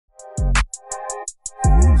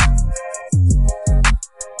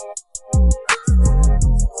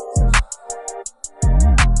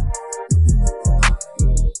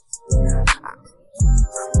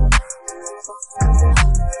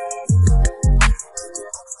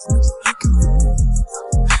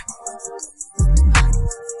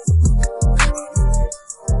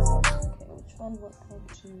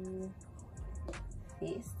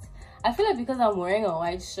because I'm wearing a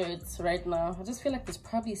white shirt right now. I just feel like there's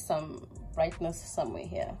probably some brightness somewhere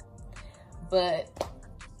here, but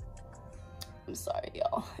I'm sorry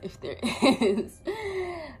y'all if there is.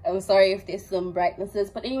 I'm sorry if there's some brightnesses,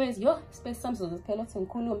 but anyways,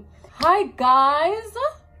 hi guys.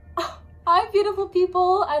 Hi beautiful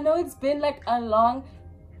people. I know it's been like a long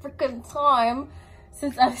freaking time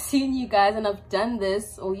since I've seen you guys and I've done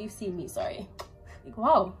this, or you've seen me, sorry. Like,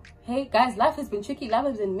 wow, hey guys, life has been tricky, life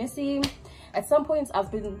has been messy. At some points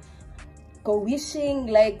I've been wishing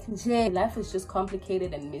like life is just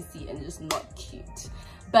complicated and messy and just not cute,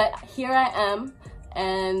 but here I am,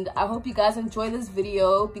 and I hope you guys enjoy this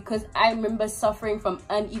video because I remember suffering from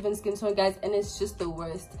uneven skin tone, guys, and it's just the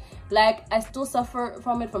worst. Like, I still suffer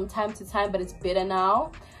from it from time to time, but it's better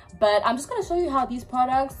now. But I'm just going to show you how these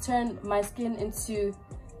products turn my skin into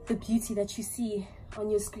the beauty that you see on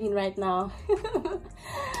your screen right now.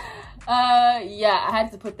 Yeah, I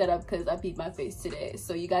had to put that up because I beat my face today,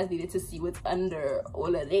 so you guys needed to see what's under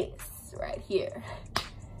all of this right here.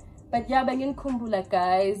 But yeah, bangin kumbula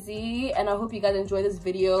guys, and I hope you guys enjoy this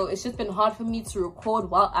video. It's just been hard for me to record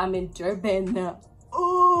while I'm in Durban.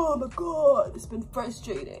 Oh my god, it's been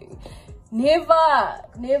frustrating. Never.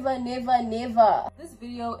 This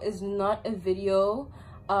video is not a video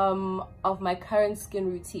of my current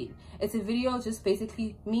skin routine. It's a video just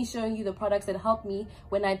basically me showing you the products that helped me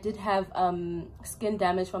when I did have skin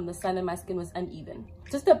damage from the sun and my skin was uneven.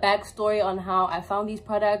 Just a backstory on how I found these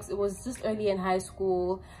products. It was just early in high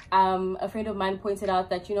school. A friend of mine pointed out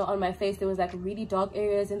that, you know, on my face there was like really dark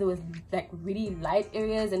areas and there was like really light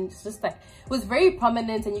areas, and it's just like it was very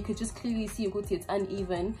prominent and you could just clearly see it's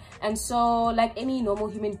uneven. And so, like any normal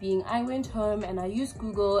human being, I went home and I used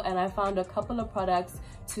Google and I found a couple of products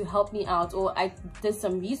to help me out, or I did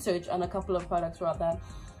some research on a couple of products rather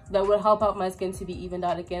that would help out my skin to be evened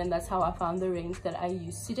out again, and that's how I found the range that I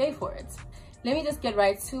use today for it. Let me just get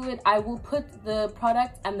right to it. I will put the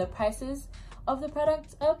product and the prices of the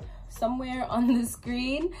product up somewhere on the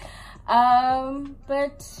screen,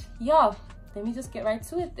 but yeah, let me just get right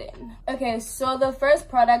to it then. Okay, so the first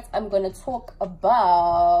product I'm going to talk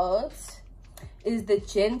about is the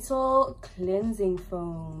Gentle Cleansing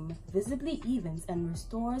Foam. Visibly evens and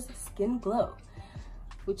restores skin glow,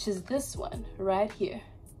 which is this one right here.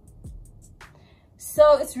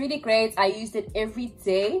 So it's really great. I used it every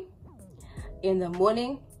day, in the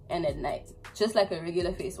morning and at night, just like a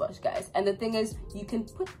regular face wash, guys. And the thing is, you can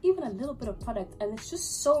put even a little bit of product and it's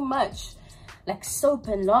just so much like soap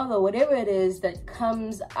and lava, whatever it is that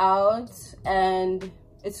comes out, and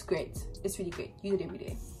it's great. It's really great. Use it every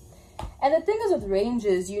day. And the thing is with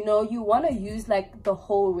ranges, you know, you want to use like the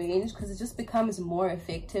whole range because it just becomes more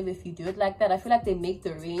effective if you do it like that. I feel like they make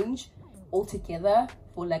the range all together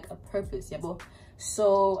for like a purpose, yeah, bro.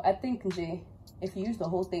 So I think if you use the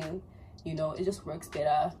whole thing, you know, it just works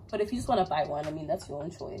better. But if you just want to buy one, I mean, that's your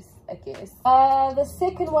own choice, I guess. The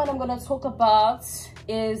second one I'm going to talk about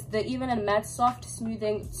is the Even and Matte Soft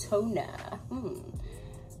Smoothing Toner.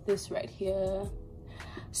 This right here.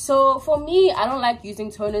 So for me, I don't like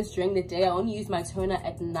using toners during the day. I only use my toner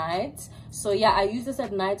at night. So yeah, I use this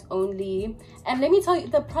at night only. And let me tell you,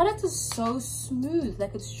 the product is so smooth.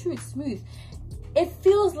 Like, it's true, it's smooth. It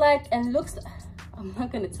feels like and looks, I'm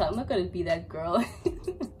not going to be that girl.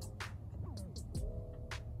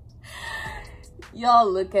 Y'all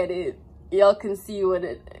look at it, y'all can see what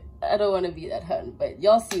it, I don't want to be that hun, but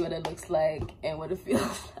y'all see what it looks like and what it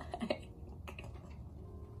feels like.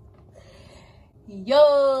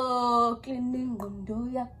 Yo,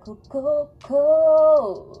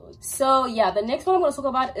 Coco. So yeah, the next one I'm going to talk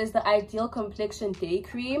about is the Ideal Complexion Day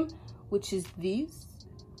Cream, which is these.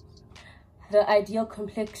 The Ideal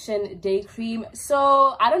Complexion Day Cream.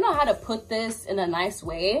 So I don't know how to put this in a nice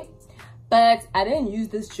way, but I didn't use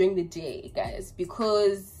this during the day, guys,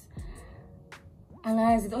 because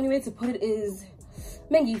the only way to put it is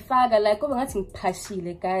like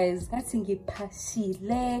guys,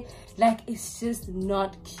 like it's just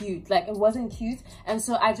not cute. Like, it wasn't cute, and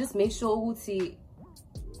so I just made sure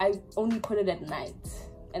I only put it at night.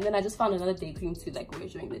 And then I just found another day cream to like wear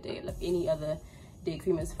during the day. Like any other day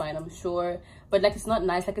cream is fine, I'm sure, but like it's not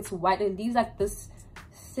nice. Like, it's white, it leaves like this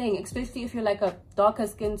thing, especially if you're like a darker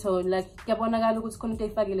skin tone, like,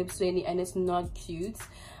 and it's not cute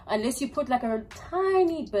unless you put like a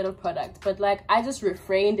tiny bit of product. But like, I just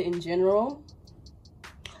refrained in general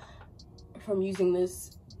from using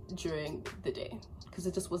this during the day because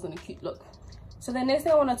it just wasn't a cute look. So the next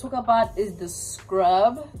thing I want to talk about is the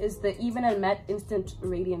scrub, is the Even and Matte Instant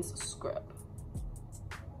Radiance Scrub.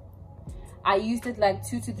 I used it like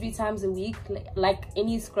 2 to 3 times a week, like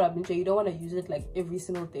any scrub. You don't want to use it like every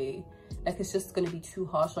single day like it's just going to be too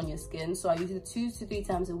harsh on your skin. So I use it 2 to 3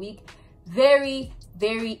 times a week. Very,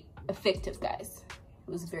 very effective, guys.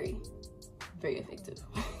 It was very, very effective.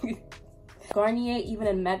 Garnier, even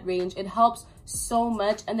in matte range, it helps so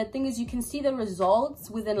much. And the thing is, you can see the results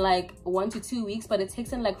within like 1 to 2 weeks, but it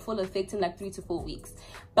takes in like full effect in like 3 to 4 weeks.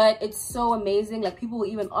 But it's so amazing. Like, people were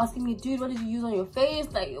even asking me, dude, what did you use on your face?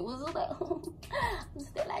 Like, it was like I'm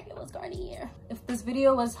still like, it was Garnier. If this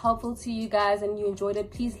video was helpful to you guys and you enjoyed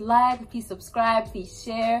it, please like, please subscribe, please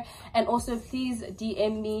share, and also please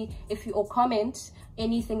DM me if you, or comment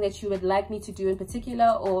anything that you would like me to do in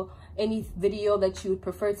particular, or any video that you would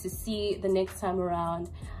prefer to see the next time around.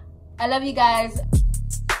 I love you guys.